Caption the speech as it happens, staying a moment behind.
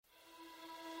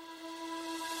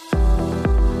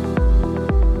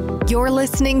You're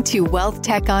listening to Wealth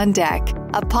Tech on Deck,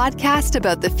 a podcast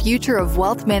about the future of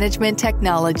wealth management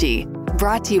technology,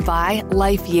 brought to you by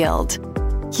Life Yield.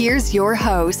 Here's your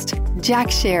host,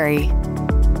 Jack Sherry.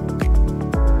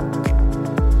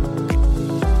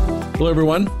 Hello,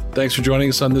 everyone. Thanks for joining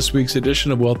us on this week's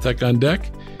edition of Wealth Tech on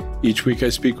Deck. Each week, I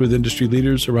speak with industry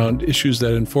leaders around issues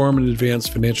that inform and advance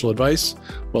financial advice,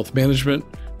 wealth management,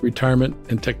 retirement,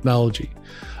 and technology.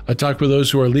 I talk with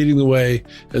those who are leading the way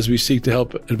as we seek to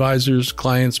help advisors,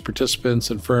 clients,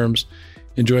 participants, and firms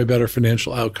enjoy better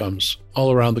financial outcomes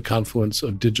all around the confluence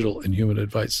of digital and human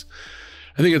advice.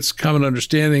 I think it's common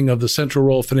understanding of the central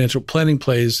role financial planning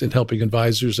plays in helping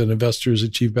advisors and investors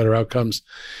achieve better outcomes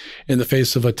in the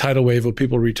face of a tidal wave of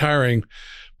people retiring.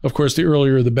 Of course, the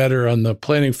earlier the better on the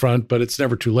planning front, but it's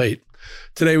never too late.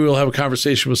 Today, we will have a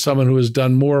conversation with someone who has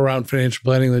done more around financial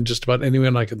planning than just about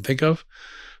anyone I can think of.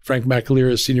 Frank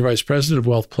McAleer is Senior Vice President of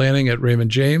Wealth Planning at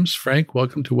Raymond James. Frank,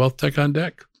 welcome to Wealth Tech on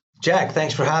Deck. Jack,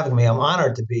 thanks for having me. I'm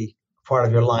honored to be part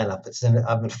of your lineup.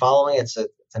 I've been following it. It's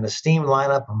an esteemed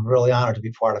lineup. I'm really honored to be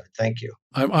part of it. Thank you.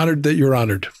 I'm honored that you're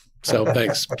honored. So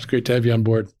thanks. It's great to have you on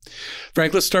board.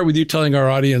 Frank, let's start with you telling our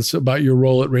audience about your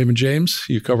role at Raymond James.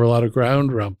 You cover a lot of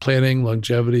ground around planning,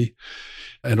 longevity,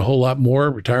 and a whole lot more,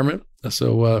 retirement.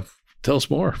 So tell us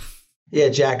more. Yeah,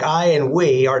 Jack,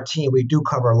 our team, we do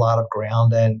cover a lot of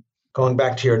ground. And going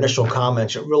back to your initial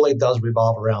comments, it really does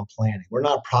revolve around planning. We're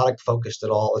not product focused at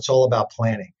all. It's all about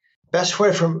planning. Best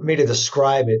way for me to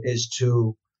describe it is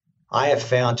I have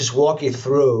found, just walk you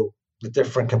through the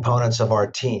different components of our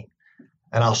team.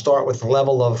 And I'll start with the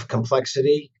level of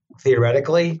complexity.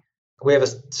 Theoretically, we have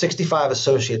 65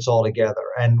 associates altogether,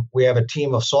 and we have a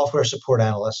team of software support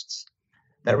analysts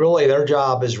that really their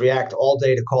job is react all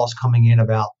day to calls coming in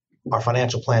about our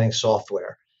financial planning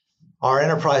software. Our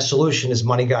enterprise solution is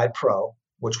MoneyGuide Pro,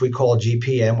 which we call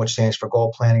GPM, which stands for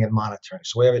Goal Planning and Monitoring.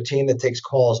 So we have a team that takes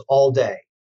calls all day,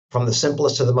 from the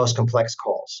simplest to the most complex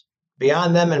calls.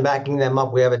 Beyond them and backing them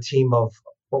up, we have a team of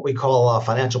what we call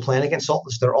financial planning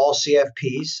consultants. They're all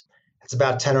CFPs. It's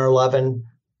about 10 or 11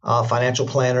 financial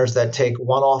planners that take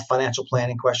one-off financial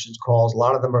planning questions calls. A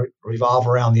lot of them revolve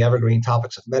around the evergreen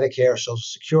topics of Medicare, Social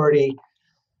Security.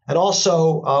 And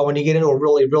also, when you get into a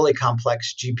really, really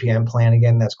complex GPM plan,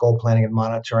 again, that's goal planning and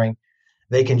monitoring,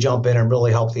 they can jump in and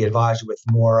really help the advisor with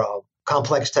more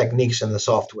complex techniques in the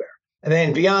software. And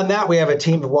then beyond that, we have a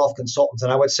team of wealth consultants.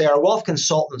 And I would say our wealth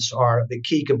consultants are the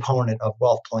key component of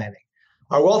wealth planning.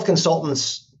 Our wealth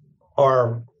consultants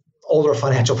are older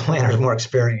financial planners, more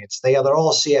experienced. They're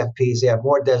all CFPs. They have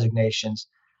more designations.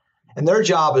 And their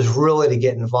job is really to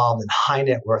get involved in high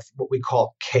net worth, what we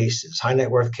call cases, high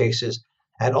net worth cases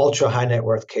and ultra high net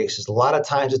worth cases. A lot of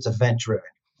times it's event driven.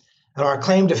 And our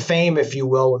claim to fame, if you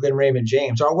will, within Raymond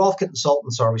James, our wealth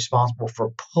consultants are responsible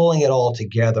for pulling it all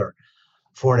together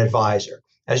for an advisor.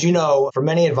 As you know, for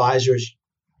many advisors,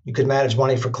 you could manage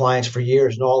money for clients for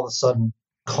years, and all of a sudden,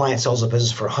 client sells a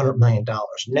business for $100 million.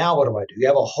 Now what do I do? You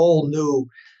have a whole new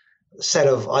set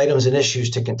of items and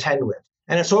issues to contend with.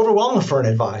 And it's overwhelming for an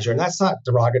advisor. And that's not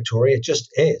derogatory. It just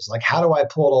is. Like, how do I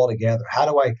pull it all together? How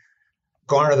do I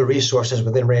garner the resources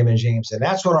within Raymond James? And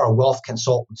that's what our wealth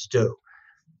consultants do.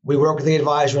 We work with the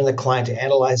advisor and the client to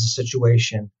analyze the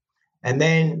situation. And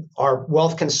then our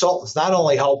wealth consultants not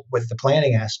only help with the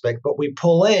planning aspect, but we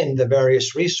pull in the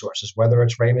various resources, whether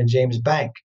it's Raymond James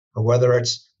Bank, or whether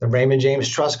it's the Raymond James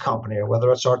Trust Company, or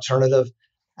whether it's Alternative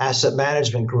Asset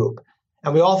Management Group.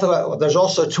 And there's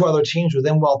also two other teams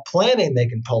within wealth planning they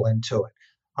can pull into it.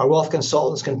 Our wealth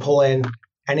consultants can pull in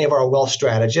any of our wealth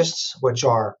strategists, which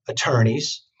are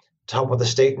attorneys, to help with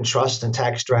estate and trust and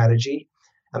tax strategy.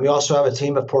 And we also have a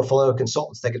team of portfolio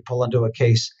consultants that could pull into a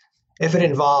case if it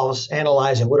involves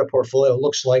analyzing what a portfolio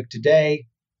looks like today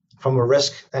from a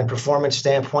risk and performance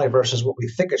standpoint versus what we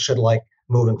think it should like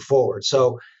moving forward.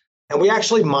 And we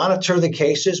actually monitor the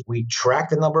cases. We track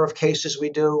the number of cases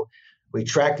we do. We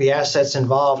track the assets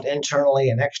involved internally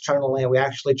and externally. And we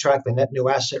actually track the net new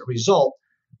asset result,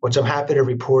 which I'm happy to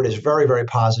report is very, very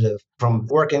positive from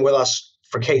working with us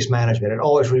for case management. It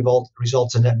always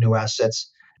results in net new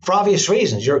assets. For obvious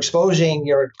reasons, you're exposing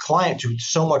your client to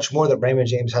so much more that Raymond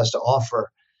James has to offer.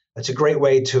 It's a great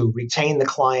way to retain the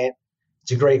client.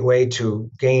 It's a great way to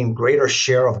gain greater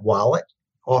share of wallet,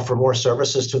 offer more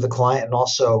services to the client, and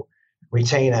also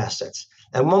retain assets.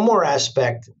 And one more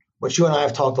aspect, which you and I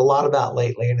have talked a lot about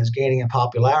lately and is gaining in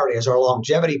popularity, is our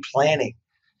longevity planning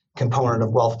component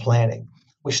of wealth planning.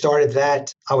 We started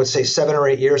that, I would say, 7 or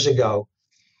 8 years ago.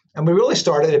 And we really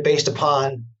started it based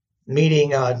upon meeting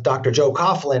Dr. Joe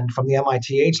Coughlin from the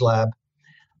MIT Age Lab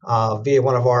via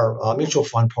one of our mutual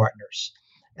fund partners.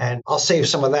 And I'll save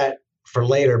some of that for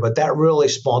later, but that really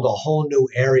spawned a whole new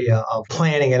area of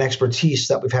planning and expertise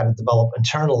that we've had to develop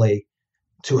internally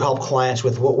to help clients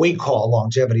with what we call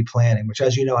longevity planning, which,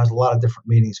 as you know, has a lot of different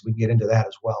meanings. We can get into that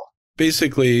as well.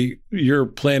 Basically, your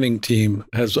planning team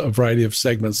has a variety of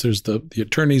segments. There's the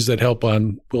attorneys that help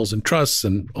on wills and trusts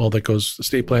and all that goes,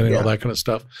 estate planning, all that kind of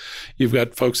stuff. You've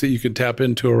got folks that you can tap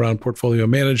into around portfolio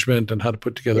management and how to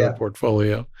put together a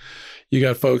portfolio. You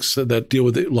got folks that deal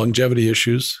with the longevity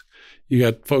issues. You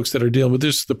got folks that are dealing with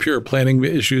just the pure planning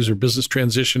issues or business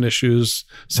transition issues,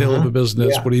 sale of a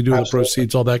business, what do you do with the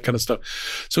proceeds, all that kind of stuff.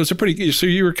 So it's so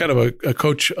you were kind of a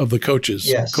coach of the coaches,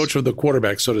 coach of the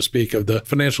quarterback, so to speak, of the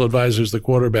financial advisors, the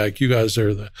quarterback. You guys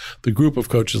are the group of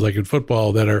coaches like in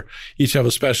football that are each have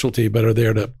a specialty, but are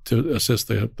there to assist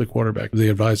the quarterback, the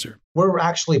advisor. We're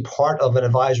actually part of an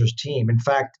advisor's team. In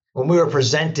fact, when we were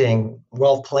presenting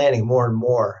wealth planning more and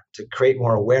more to create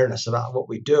more awareness about what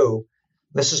we do,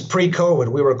 this is pre-COVID.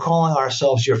 We were calling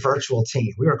ourselves your virtual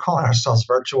team. We were calling ourselves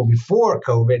virtual before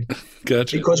COVID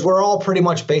because we're all pretty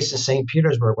much based in St.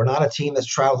 Petersburg. We're not a team that's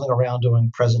traveling around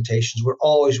doing presentations. We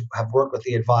always have worked with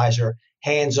the advisor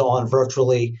hands-on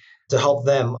virtually to help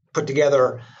them put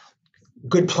together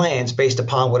good plans based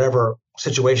upon whatever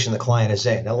situation the client is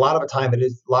in. And a lot of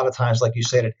times, like you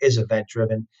said, it is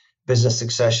event-driven, business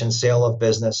succession, sale of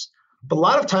business. But a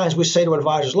lot of times we say to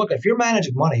advisors, look, if you're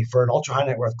managing money for an ultra high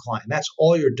net worth client, that's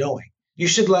all you're doing. You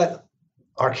should let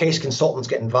our case consultants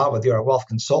get involved with you, our wealth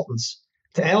consultants,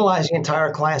 to analyze the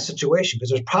entire client situation, because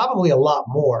there's probably a lot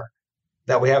more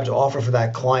that we have to offer for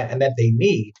that client and that they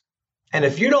need. And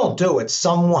if you don't do it,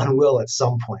 someone will at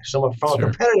some point. So from a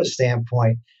competitive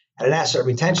standpoint and an asset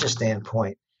retention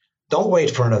standpoint, don't wait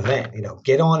for an event.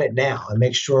 Get on it now and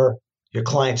make sure your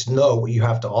clients know what you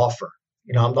have to offer.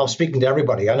 I'm speaking to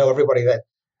everybody. I know everybody that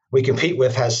we compete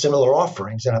with has similar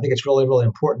offerings. And I think it's really, really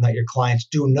important that your clients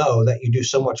do know that you do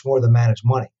so much more than manage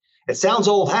money. It sounds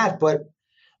old hat, but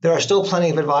there are still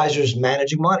plenty of advisors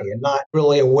managing money and not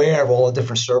really aware of all the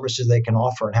different services they can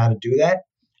offer and how to do that.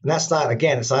 And that's not,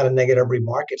 again, it's not a negative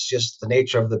remark. It's just the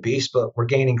nature of the beast, but we're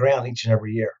gaining ground each and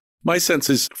every year. My sense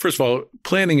is, first of all,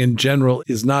 planning in general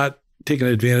is not taken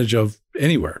advantage of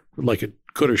anywhere like it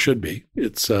could or should be.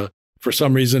 It's for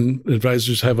some reason,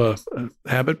 advisors have a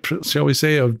habit, shall we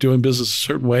say, of doing business a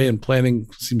certain way, and planning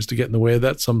seems to get in the way of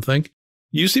that, some think.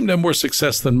 You seem to have more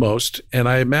success than most, and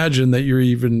I imagine that you're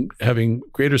even having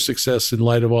greater success in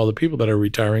light of all the people that are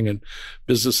retiring and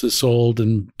businesses sold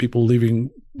and people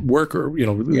leaving work or,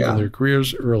 leaving their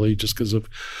careers early just because of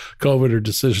COVID or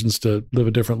decisions to live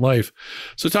a different life.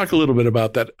 So talk a little bit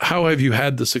about that. How have you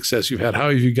had the success you've had? How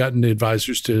have you gotten the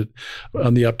advisors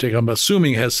on the uptake? I'm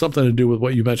assuming it has something to do with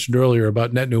what you mentioned earlier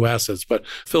about net new assets, but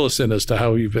fill us in as to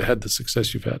how you've had the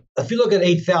success you've had. If you look at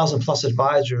 8,000 plus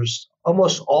advisors,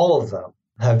 almost all of them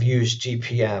have used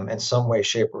GPM in some way,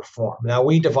 shape, or form. Now,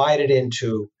 we divide it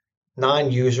into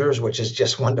non-users, which is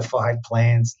just 1 to 5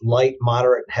 plans, light,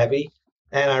 moderate, and heavy.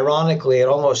 And ironically, it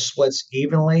almost splits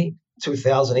evenly,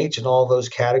 2,000 each in all those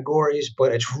categories,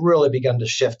 but it's really begun to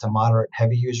shift to moderate and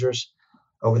heavy users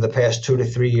over the past 2 to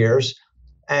 3 years.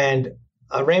 And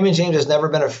Raymond James has never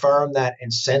been a firm that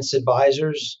incents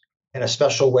advisors in a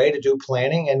special way to do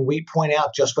planning. And we point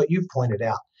out just what you've pointed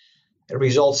out. It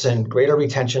results in greater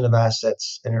retention of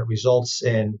assets, and it results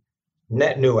in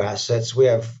net new assets. We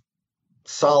have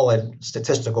solid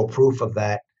statistical proof of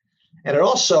that. And it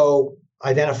also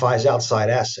identifies outside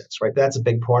assets, right? That's a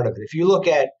big part of it. If you look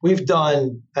at,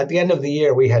 at the end of the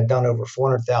year, we had done over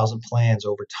 400,000 plans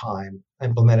over time,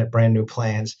 implemented brand new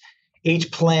plans. Each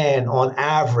plan on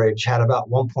average had about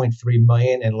 1.3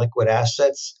 million in liquid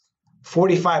assets.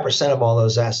 45% of all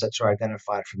those assets are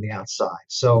identified from the outside.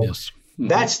 So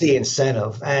that's the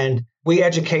incentive. And we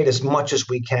educate as much as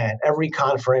we can. Every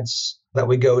conference that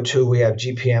we go to, we have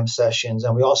GPM sessions.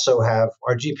 And we also have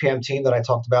our GPM team that I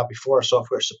talked about before, our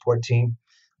software support team.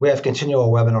 We have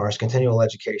continual webinars, continual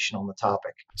education on the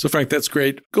topic. So Frank, that's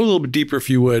great. Go a little bit deeper if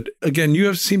you would. Again,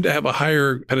 you seem to have a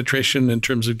higher penetration in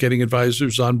terms of getting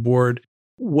advisors on board.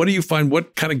 What do you find?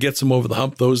 What kind of gets them over the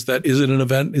hump? Is it an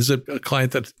event? Is it a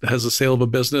client that has a sale of a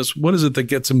business? What is it that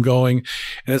gets them going?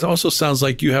 And it also sounds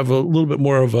like you have a little bit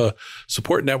more of a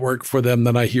support network for them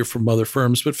than I hear from other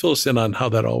firms, but fill us in on how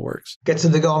that all works. Gets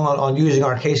them going on using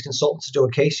our case consultants to do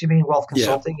a case, you mean, wealth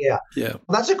consulting? Yeah. Well,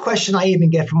 that's a question I even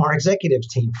get from our executives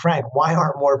team. Frank, why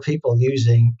aren't more people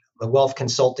using the wealth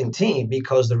consulting team?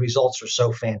 Because the results are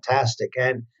so fantastic.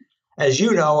 And as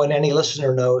you know, and any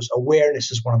listener knows,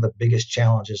 awareness is one of the biggest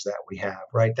challenges that we have,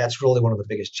 right? That's really one of the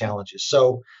biggest challenges.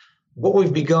 So what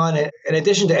we've begun, in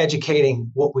addition to educating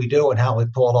what we do and how we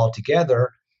pull it all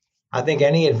together, I think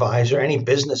any advisor, any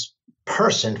business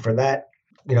person for that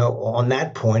on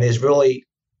that point is really,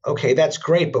 okay, that's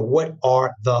great, but what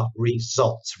are the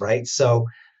results, right? So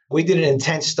we did an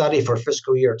intense study for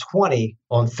fiscal year 20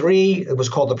 on it was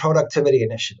called the Productivity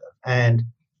Initiative. And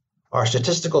our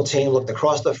statistical team looked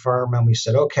across the firm and we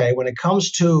said, okay, when it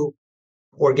comes to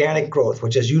organic growth,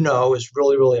 which as you know is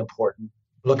really, really important,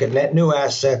 look at net new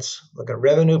assets, look at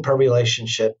revenue per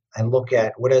relationship, and look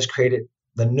at what has created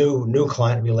the new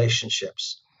client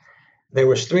relationships. There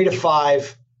was 3 to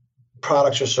 5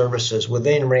 products or services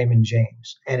within Raymond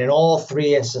James. And in all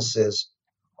 3 instances,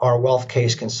 our wealth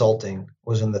case consulting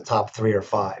was in the top 3 or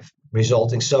 5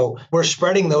 resulting. So we're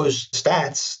spreading those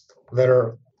stats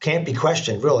that can't be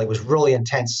questioned, really. It was really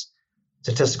intense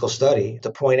statistical study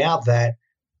to point out that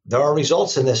there are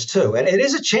results in this too. And it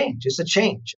is a change. It's a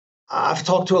change. I've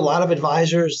talked to a lot of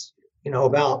advisors,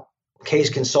 about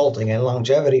case consulting and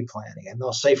longevity planning. And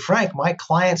they'll say, Frank, my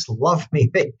clients love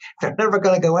me. They're never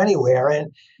going to go anywhere.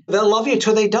 And they'll love you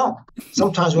till they don't.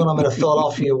 Sometimes when I'm in a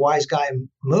Philadelphia wise guy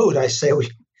mood, I say, well,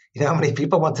 you know how many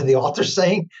people went to the altar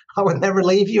saying, I would never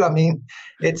leave you? I mean,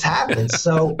 it's happened.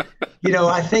 So,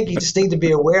 I think you just need to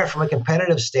be aware from a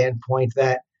competitive standpoint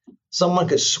that someone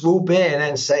could swoop in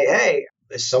and say, hey,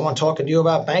 is someone talking to you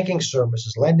about banking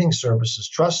services, lending services,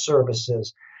 trust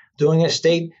services, doing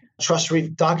estate trust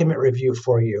document review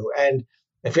for you? And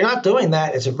if you're not doing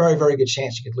that, it's a very, very good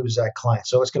chance you could lose that client.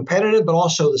 So it's competitive, but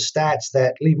also the stats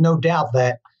that leave no doubt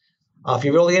that if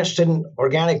you're really interested in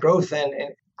organic growth and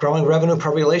growing revenue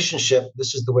per relationship,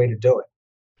 this is the way to do it.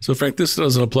 So Frank, this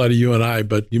doesn't apply to you and I,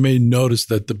 but you may notice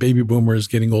that the baby boomer is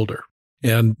getting older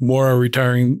and more are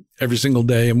retiring every single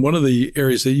day. And one of the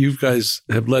areas that you guys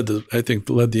have led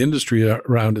the industry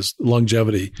around is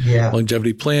longevity,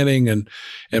 longevity planning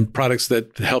and products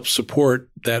that help support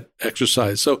that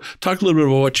exercise. So talk a little bit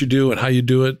about what you do and how you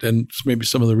do it and maybe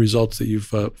some of the results that you've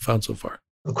found so far.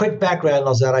 A quick background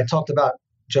is that I talked about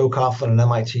Joe Coughlin and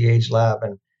MIT Age Lab.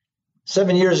 And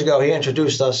 7 years ago, he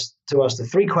introduced to us the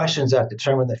 3 questions that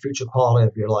determine the future quality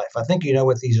of your life. I think you know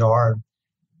what these are.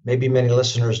 Maybe many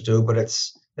listeners do, but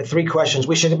it's the 3 questions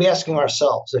we should be asking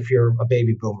ourselves if you're a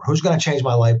baby boomer. Who's going to change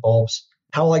my light bulbs?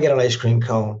 How will I get an ice cream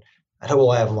cone? And who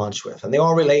will I have lunch with? And they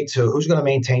all relate to who's going to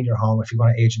maintain your home if you're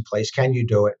going to age in place. Can you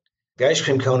do it? The ice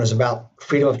cream cone is about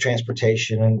freedom of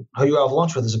transportation, and who you have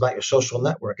lunch with is about your social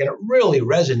network. And it really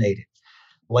resonated.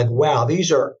 Like, wow,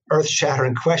 these are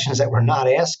earth-shattering questions that we're not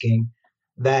asking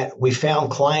that we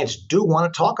found clients do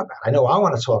want to talk about. I know I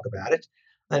want to talk about it.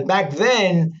 And back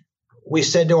then, we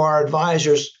said to our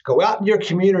advisors, go out in your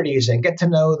communities and get to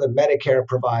know the Medicare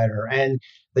provider and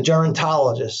the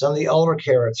gerontologist and the elder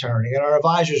care attorney. And our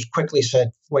advisors quickly said,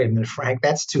 wait a minute, Frank,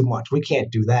 that's too much. We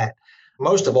can't do that.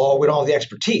 Most of all, we don't have the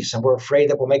expertise and we're afraid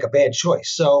that we'll make a bad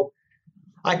choice. So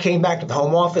I came back to the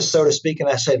home office, so to speak, and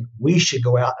I said, we should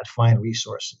go out and find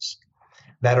resources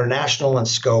that are national in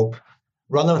scope,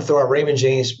 run them through our Raymond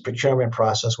James procurement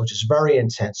process, which is very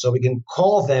intense. So we can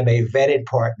call them a vetted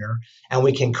partner and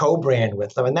we can co-brand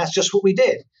with them. And that's just what we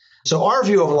did. So our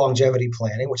view of longevity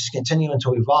planning, which is continuing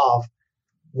to evolve,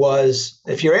 was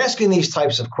if you're asking these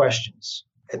types of questions,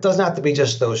 it doesn't have to be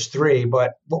just those 3.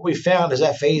 But what we found is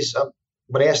FAs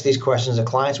would ask these questions and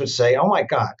clients would say, oh my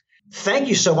God, thank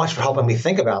you so much for helping me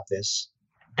think about this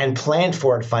and plan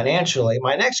for it financially.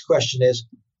 My next question is,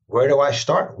 where do I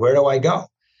start? Where do I go?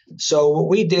 So what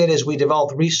we did is we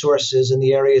developed resources in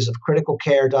the areas of critical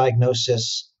care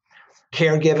diagnosis,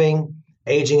 caregiving,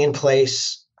 aging in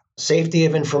place, safety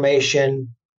of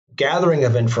information, gathering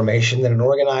of information in an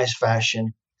organized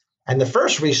fashion. And the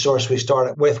first resource we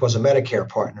started with was a Medicare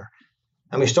partner.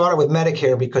 And we started with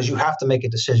Medicare because you have to make a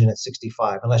decision at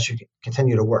 65 unless you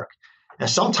continue to work. And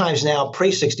sometimes now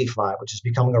pre-65, which is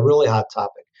becoming a really hot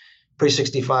topic,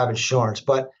 pre-65 insurance.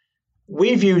 But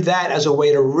we viewed that as a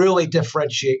way to really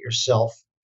differentiate yourself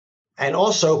and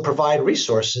also provide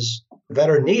resources that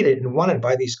are needed and wanted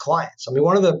by these clients. I mean,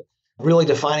 one of the really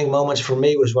defining moments for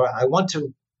me was when I went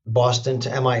to Boston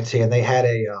to MIT and they had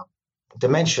a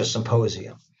dementia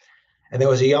symposium. And there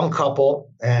was a young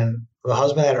couple and the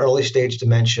husband had early stage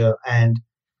dementia. And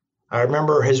I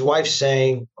remember his wife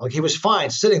saying, like, he was fine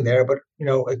sitting there, but,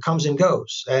 it comes and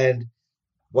goes. And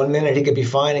 1 minute he could be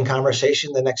fine in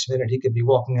conversation. The next minute he could be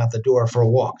walking out the door for a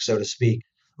walk, so to speak.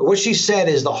 But what she said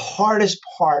is the hardest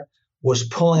part was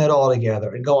pulling it all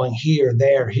together and going here,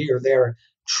 there,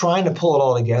 trying to pull it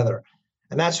all together.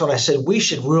 And that's when I said we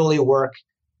should really work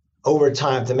over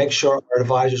time to make sure our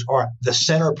advisors are the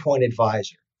center point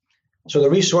advisor. So the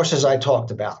resources I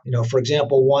talked about, for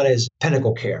example, one is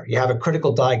Pinnacle Care. You have a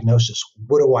critical diagnosis.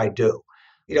 What do I do?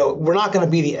 We're not going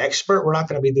to be the expert. We're not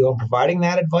going to be the one providing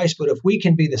that advice. But if we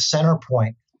can be the center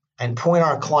point and point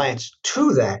our clients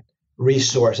to that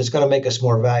resource. It's going to make us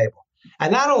more valuable.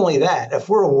 And not only that, if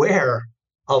we're aware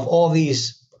of all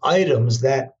these items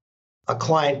that a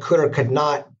client could or could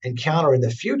not encounter in the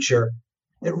future,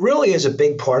 it really is a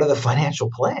big part of the financial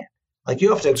plan. Like you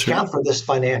have to account for this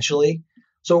financially.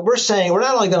 So we're saying we're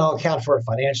not only going to account for it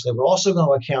financially, we're also going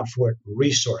to account for it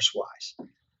resource-wise.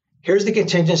 Here's the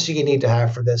contingency you need to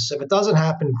have for this. If it doesn't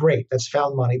happen, great, that's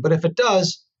found money. But if it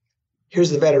does,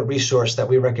 here's the vetted resource that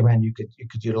we recommend you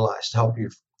could utilize to help you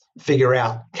figure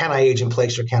out, can I age in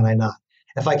place or can I not?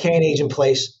 If I can't age in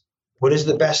place, what is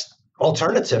the best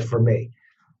alternative for me?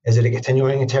 Is it a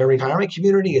continuing into a retirement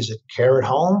community? Is it care at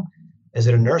home? Is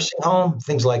it a nursing home?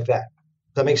 Things like that.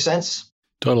 Does that make sense?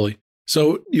 Totally.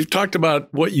 So you've talked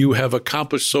about what you have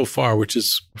accomplished so far, which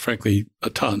is frankly a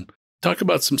ton. Talk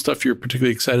about some stuff you're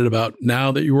particularly excited about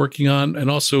now that you're working on, and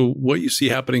also what you see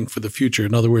happening for the future.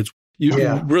 In other words, you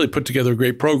really put together a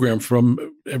great program from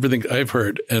everything I've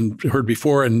heard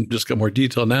before and just got more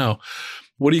detail now.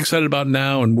 What are you excited about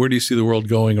now, and where do you see the world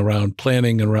going around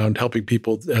planning and around helping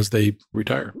people as they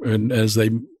retire and as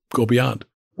they go beyond?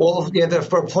 Well,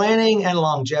 for planning and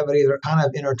longevity, they're kind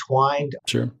of intertwined.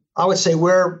 Sure. I would say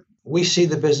where we see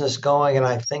the business going, and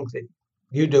I think that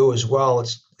you do as well,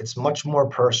 it's much more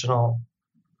personal.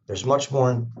 There's much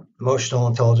more emotional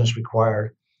intelligence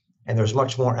required, and there's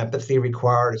much more empathy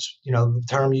required. It's, the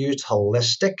term used,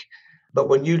 holistic. But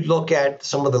when you look at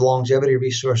some of the longevity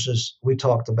resources we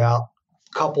talked about,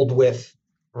 coupled with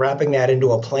wrapping that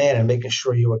into a plan and making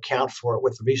sure you account for it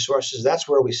with the resources, that's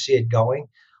where we see it going.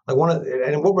 And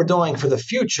what we're doing for the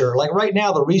future, like right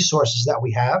now, the resources that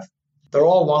we have, they're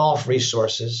all one-off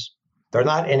resources. They're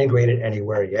not integrated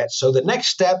anywhere yet. So the next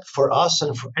step for us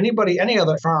and for any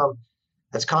other firm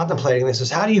that's contemplating this is,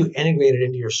 how do you integrate it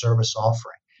into your service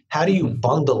offering? How do you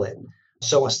bundle it?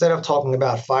 So instead of talking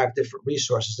about 5 different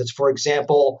resources, it's, for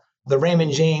example, the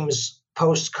Raymond James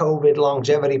post-COVID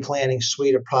longevity planning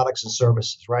suite of products and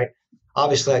services, right?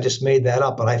 Obviously, I just made that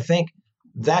up, but I think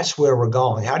that's where we're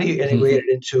going. How do you integrate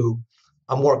it into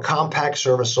a more compact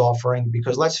service offering?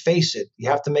 Because let's face it, you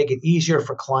have to make it easier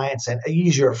for clients and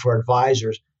easier for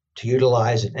advisors to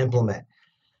utilize and implement.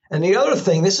 And the other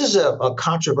thing, this is a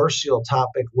controversial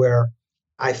topic where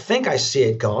I think I see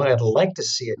it going, I'd like to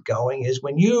see it going, is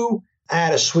when you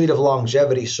add a suite of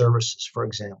longevity services, for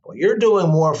example, you're doing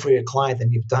more for your client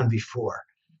than you've done before.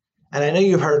 And I know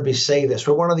you've heard me say this,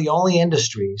 we're one of the only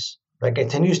industries that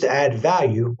continues to add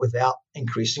value without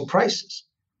increasing prices.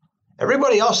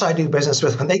 Everybody else I do business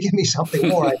with, when they give me something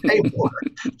more, I pay more.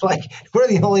 Like, we're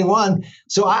the only one.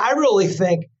 So I really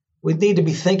think we need to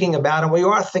be thinking about, and we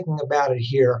are thinking about it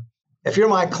here. If you're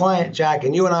my client, Jack,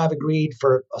 and you and I have agreed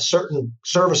for a certain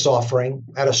service offering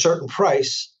at a certain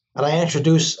price, and I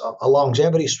introduce a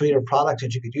longevity suite of products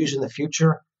that you could use in the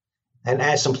future and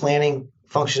add some planning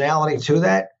functionality to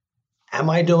that, am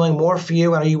I doing more for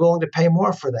you, and are you willing to pay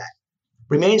more for that?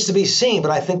 Remains to be seen, but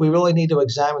I think we really need to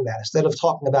examine that. Instead of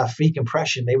talking about fee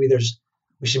compression, maybe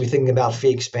we should be thinking about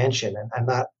fee expansion and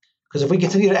not, because if we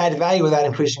continue to add value without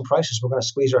increasing prices, we're going to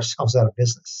squeeze ourselves out of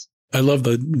business. I love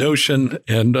the notion,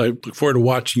 and I look forward to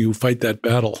watching you fight that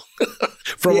battle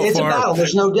from afar. It's a battle.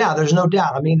 There's no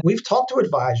doubt. I mean, we've talked to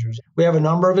advisors. We have a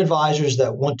number of advisors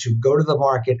that want to go to the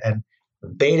market and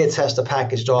beta test a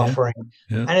packaged offering.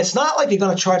 Yeah. And it's not like you're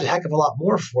going to charge a heck of a lot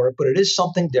more for it, but it is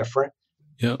something different.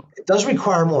 Yeah. It does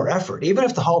require more effort. Even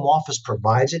if the home office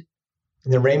provides it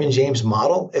in the Raymond James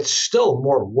model, it's still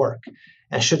more work.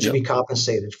 And should you be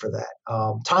compensated for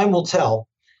that? Time will tell.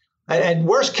 And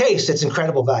worst case, it's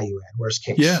incredible value add, worst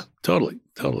case. Yeah, totally.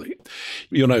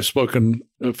 You and I have spoken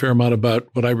a fair amount about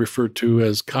what I refer to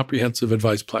as comprehensive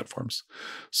advice platforms.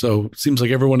 So it seems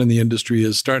like everyone in the industry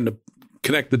is starting to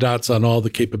connect the dots on all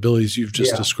the capabilities you've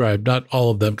just described. Not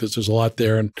all of them, because there's a lot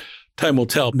there, and time will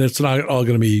tell. It's not all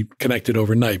going to be connected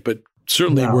overnight, but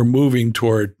certainly we're moving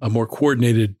toward a more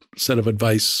coordinated set of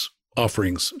advice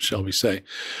offerings, shall we say.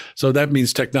 So that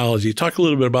means technology. Talk a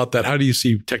little bit about that. How do you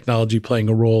see technology playing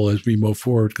a role as we move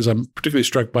forward? Because I'm particularly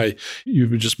struck by,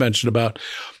 you just mentioned about,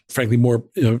 frankly, more,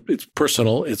 it's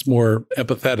personal, it's more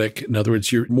empathetic. In other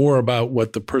words, you're more about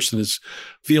what the person is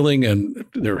feeling and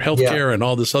their healthcare and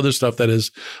all this other stuff that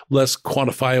is less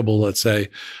quantifiable, let's say.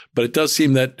 But it does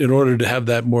seem that in order to have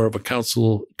that more of a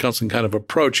counseling kind of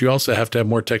approach, you also have to have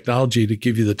more technology to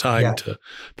give you the time to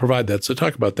provide that. So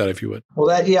talk about that, if you would. Well,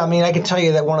 I can tell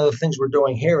you that one of the things we're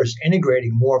doing here is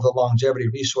integrating more of the longevity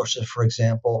resources, for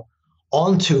example,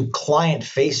 onto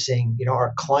client-facing,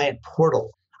 our client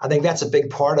portal. I think that's a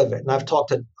big part of it. And I've talked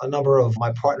to a number of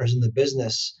my partners in the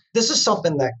business. This is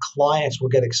something that clients will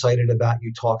get excited about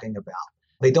you talking about.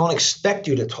 They don't expect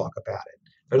you to talk about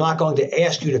it. They're not going to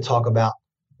ask you to talk about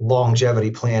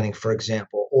longevity planning, for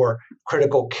example, or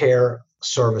critical care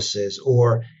services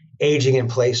or aging in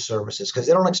place services because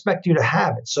they don't expect you to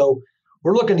have it. So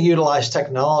we're looking to utilize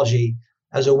technology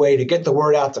as a way to get the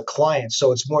word out to clients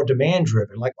so it's more demand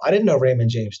driven. Like, I didn't know Raymond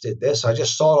James did this. I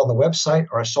just saw it on the website,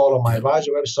 or I saw it on my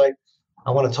advisor website.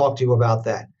 I want to talk to you about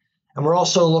that. And we're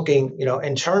also looking,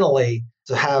 internally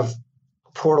to have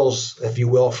portals, if you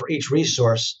will, for each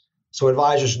resource so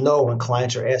advisors know when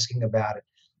clients are asking about it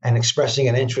and expressing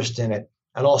an interest in it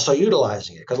and also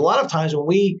utilizing it. Because a lot of times when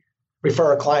we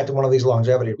refer a client to one of these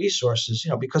longevity resources,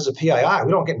 because of PII,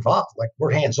 we don't get involved. Like,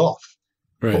 we're hands off.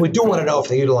 Right. But we do want to know if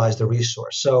they utilize the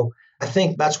resource. So I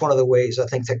think that's one of the ways I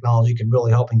think technology can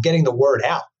really help in getting the word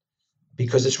out,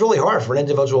 because it's really hard for an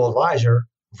individual advisor,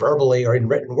 verbally or in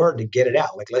written word, to get it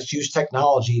out. Like, let's use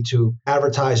technology to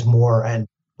advertise more and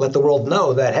let the world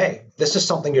know that, hey, this is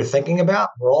something you're thinking about.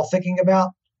 We're all thinking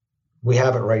about. We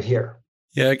have it right here.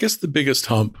 Yeah, I guess the biggest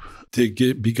hump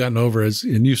to be gotten over is,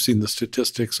 and you've seen the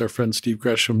statistics, our friend Steve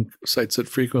Gresham cites it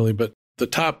frequently, but the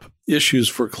top issues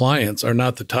for clients are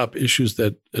not the top issues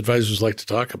that advisors like to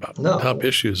talk about. No. The top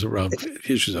issues around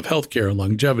issues of healthcare and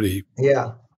longevity.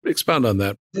 Yeah. Expound on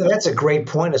that. That's a great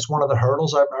point. It's one of the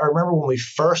hurdles. I remember when we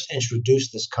first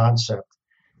introduced this concept,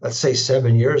 let's say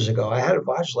 7 years ago, I had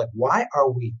advisors like, why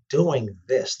are we doing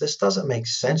this? This doesn't make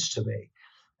sense to me.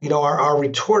 Our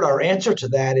retort, our answer to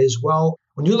that is, well,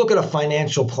 when you look at a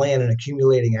financial plan and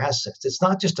accumulating assets, it's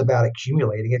not just about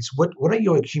accumulating. It's what are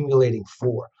you accumulating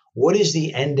for? What is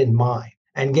the end in mind?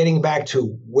 And getting back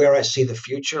to where I see the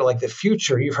future, like the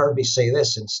future, you've heard me say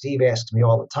this, and Steve asks me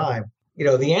all the time,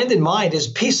 the end in mind is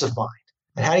peace of mind.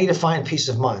 And how do you define peace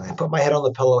of mind? I put my head on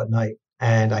the pillow at night,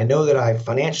 and I know that I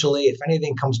financially, if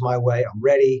anything comes my way, I'm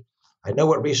ready. I know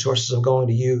what resources I'm going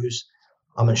to use.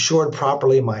 I'm insured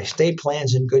properly. My estate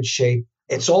plan's in good shape.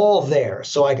 It's all there,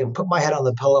 so I can put my head on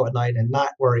the pillow at night and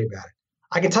not worry about it.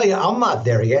 I can tell you I'm not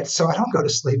there yet, so I don't go to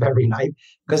sleep every night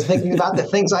because thinking about the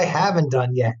things I haven't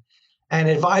done yet. And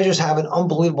advisors have an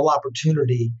unbelievable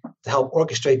opportunity to help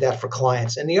orchestrate that for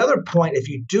clients. And the other point, if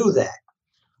you do that,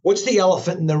 what's the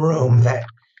elephant in the room that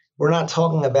we're not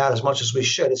talking about as much as we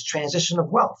should? It's transition of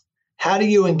wealth. How do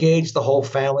you engage the whole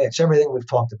family? It's everything we've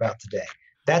talked about today.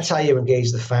 That's how you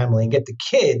engage the family and get the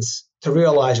kids to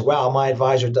realize, wow, my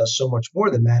advisor does so much more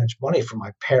than manage money for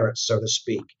my parents, so to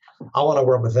speak. I want to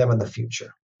work with them in the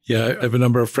future. Yeah, I have a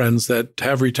number of friends that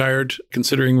have retired,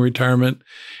 considering retirement,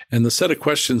 and the set of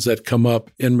questions that come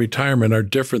up in retirement are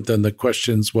different than the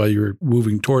questions while you're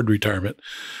moving toward retirement.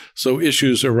 So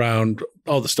issues around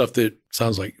all the stuff that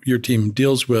sounds like your team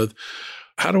deals with.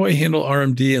 How do I handle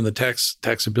RMD and the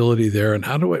taxability there? And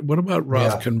what about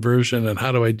Roth conversion, and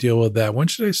how do I deal with that? When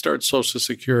should I start Social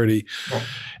Security? Yeah.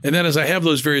 And then as I have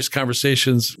those various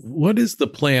conversations, what is the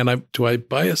plan? Do I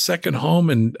buy a second home,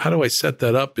 and how do I set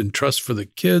that up in trust for the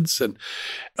kids, and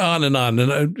on and on,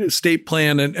 and an estate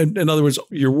plan? And in other words,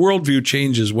 your worldview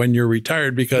changes when you're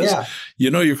retired because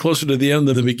you're closer to the end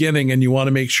than the beginning, and you want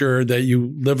to make sure that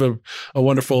you live a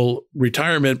wonderful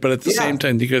retirement, but at the same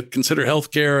time, you got to consider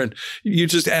healthcare, and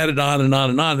you just add it on and on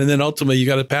and on. And then ultimately you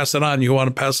got to pass it on. You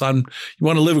want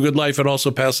to live a good life and also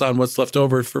pass on what's left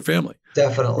over for family.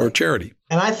 Definitely. Or charity.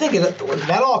 And I think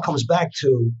that all comes back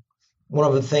to one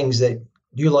of the things that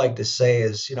you like to say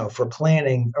is, for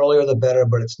planning, earlier the better,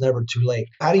 but it's never too late.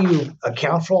 How do you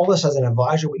account for all this as an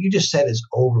advisor? What you just said is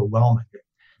overwhelming.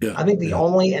 Yeah. I think the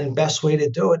only and best way to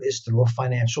do it is through a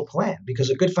financial plan, because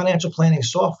a good financial planning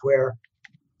software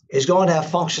is going to have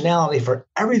functionality for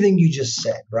everything you just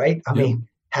said, right? I mean,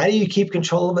 how do you keep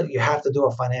control of it? You have to do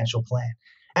a financial plan.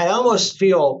 And I almost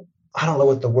feel, I don't know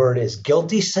what the word is,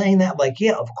 guilty saying that, like,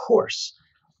 yeah, of course.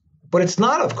 But it's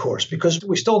not, of course, because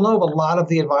we still know of a lot of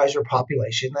the advisor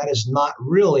population that is not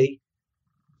really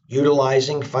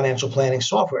utilizing financial planning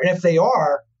software. And if they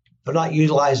are, they're not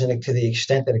utilizing it to the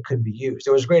extent that it could be used.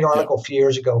 There was a great article a few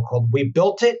years ago called "We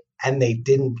Built It and They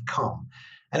Didn't Come."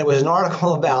 And it was an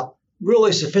article about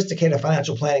really sophisticated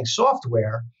financial planning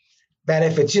software that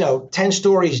if it's, 10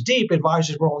 stories deep,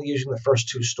 advisors were only using the first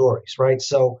 2 stories, right?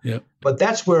 So, but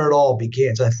that's where it all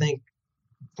begins. I think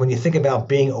when you think about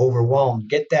being overwhelmed,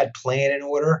 get that plan in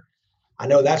order. I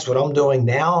know that's what I'm doing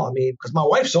now. I mean, because my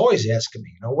wife's always asking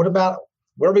me, what about,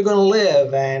 where are we going to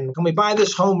live? And can we buy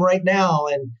this home right now?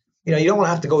 And, you don't want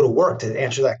to have to go to work to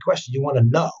answer that question. You want to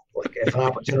know, like, if an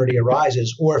opportunity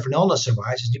arises or if an illness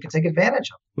arises, you can take advantage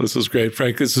of it. This is great,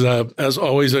 Frank. This is, as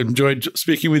always, I enjoyed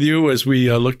speaking with you as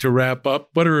we look to wrap up.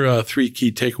 What are 3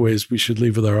 key takeaways we should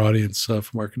leave with our audience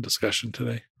from our discussion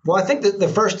today? Well, I think that the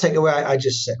first takeaway I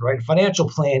just said, right? Financial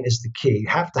plan is the key. You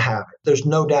have to have it. There's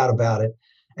no doubt about it.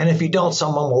 And if you don't,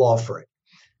 someone will offer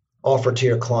it to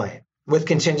your client with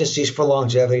contingencies for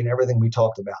longevity and everything we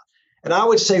talked about. And I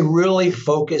would say really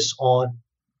focus on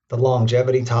the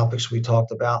longevity topics we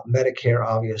talked about, Medicare,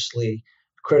 obviously,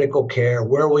 critical care,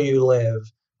 where will you live,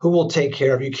 who will take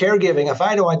care of you, caregiving. If I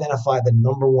had to identify the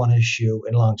number one issue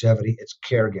in longevity, it's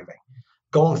caregiving.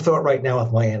 Going through it right now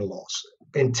with my in-laws,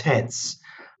 intense.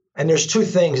 And there's two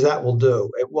things that will do.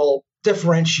 It will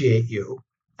differentiate you,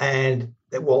 and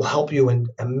it will help you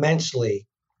immensely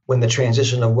when the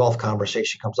transition of wealth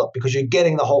conversation comes up, because you're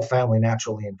getting the whole family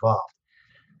naturally involved.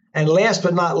 And last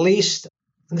but not least,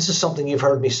 and this is something you've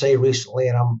heard me say recently,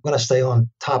 and I'm going to stay on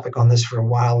topic on this for a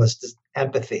while, is this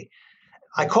empathy.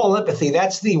 I call empathy,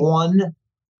 that's the one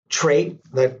trait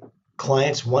that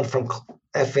clients want from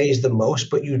FAs the most,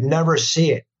 but you never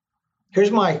see it.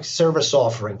 Here's my service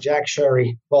offering, Jack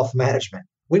Sherry Wealth Management.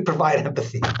 We provide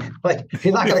empathy. Like,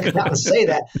 you're not going to come out and say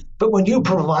that, but when you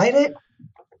provide it,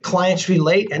 clients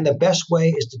relate, and the best way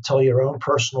is to tell your own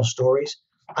personal stories.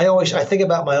 I think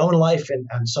about my own life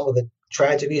and some of the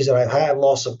tragedies that I've had,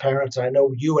 loss of parents, and I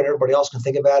know you and everybody else can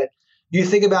think about it. You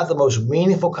think about the most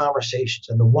meaningful conversations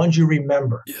and the ones you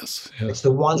remember. Yes. It's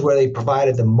the ones where they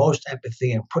provided the most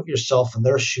empathy and put yourself in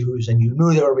their shoes and you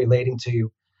knew they were relating to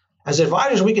you. As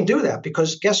advisors, we can do that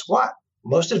because guess what?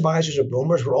 Most advisors are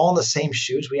boomers. We're all in the same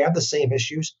shoes. We have the same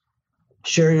issues.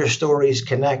 Share your stories,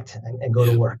 connect, and go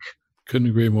to work. Couldn't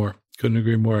agree more.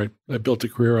 I built a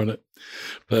career on it,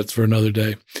 but that's for another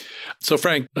day. So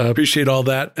Frank, I appreciate all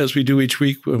that. As we do each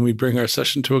week when we bring our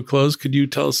session to a close, could you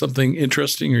tell us something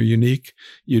interesting or unique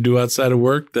you do outside of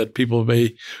work that people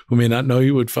who may not know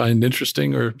you would find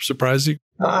interesting or surprising?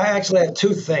 I actually have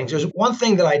two things. There's one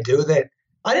thing that I do that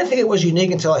I didn't think it was unique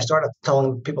until I started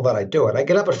telling people that I do it. I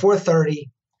get up at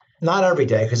 4:30, not every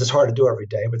day because it's hard to do every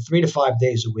day, but 3 to 5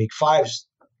 days a week. 5's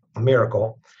a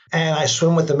miracle. And I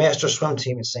swim with the master swim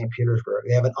team in St. Petersburg.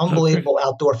 They have an unbelievable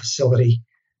outdoor facility.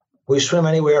 We swim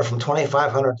anywhere from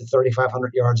 2,500 to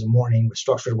 3,500 yards a morning with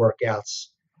structured workouts.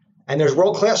 And there's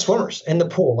world-class swimmers in the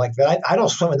pool like that. I don't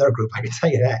swim in their group, I can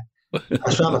tell you that.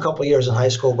 I swam a couple of years in high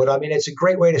school, but I mean, it's a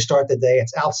great way to start the day.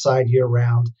 It's outside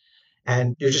year-round,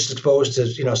 and you're just exposed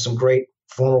to some great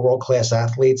former world-class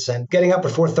athletes. And getting up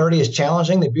at 4:30 is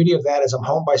challenging. The beauty of that is I'm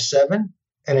home by 7.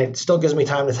 And it still gives me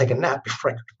time to take a nap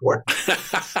before I go to work.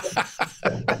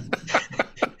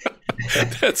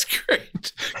 That's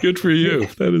great. Good for you.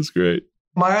 That is great.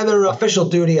 My other official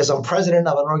duty is I'm president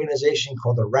of an organization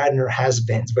called the Radnor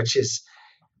Has-Beens, which is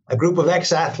a group of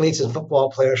ex-athletes and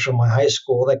football players from my high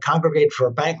school that congregate for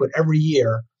a banquet every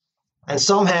year. And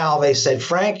somehow they said,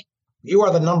 Frank, you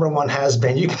are the number one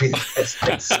has-been. You can be the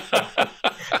president.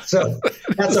 So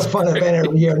that's a fun event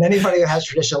every year. And anybody who has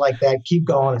tradition like that, keep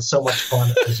going. It's so much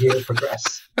fun as years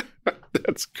progress.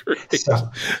 That's great. So.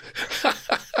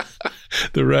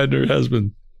 The Radnor has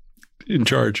been in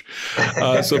charge.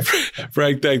 So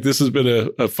Frank, this has been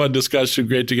a fun discussion.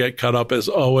 Great to get caught up as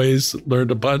always.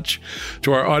 Learned a bunch.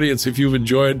 To our audience, if you've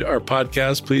enjoyed our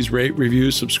podcast, please rate,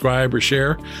 review, subscribe, or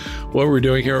share what we're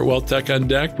doing here at Wealth Tech on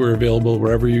Deck. We're available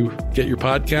wherever you get your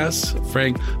podcasts.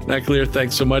 Frank McAleer,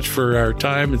 thanks so much for our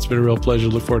time. It's been a real pleasure.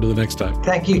 Look forward to the next time.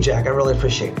 Thank you, Jack. I really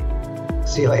appreciate it.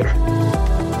 See you later.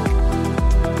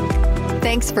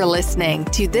 Thanks for listening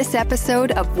to this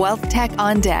episode of Wealth Tech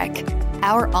on Deck,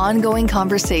 our ongoing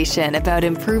conversation about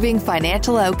improving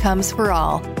financial outcomes for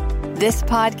all. This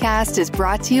podcast is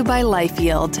brought to you by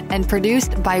LifeYield and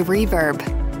produced by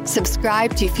Reverb.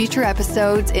 Subscribe to future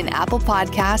episodes in Apple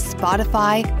Podcasts,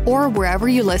 Spotify, or wherever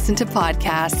you listen to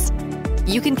podcasts.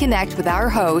 You can connect with our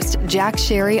host, Jack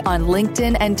Sherry, on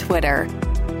LinkedIn and Twitter.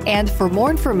 And for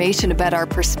more information about our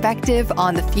perspective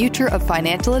on the future of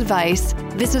financial advice,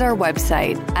 visit our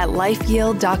website at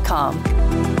lifeyield.com.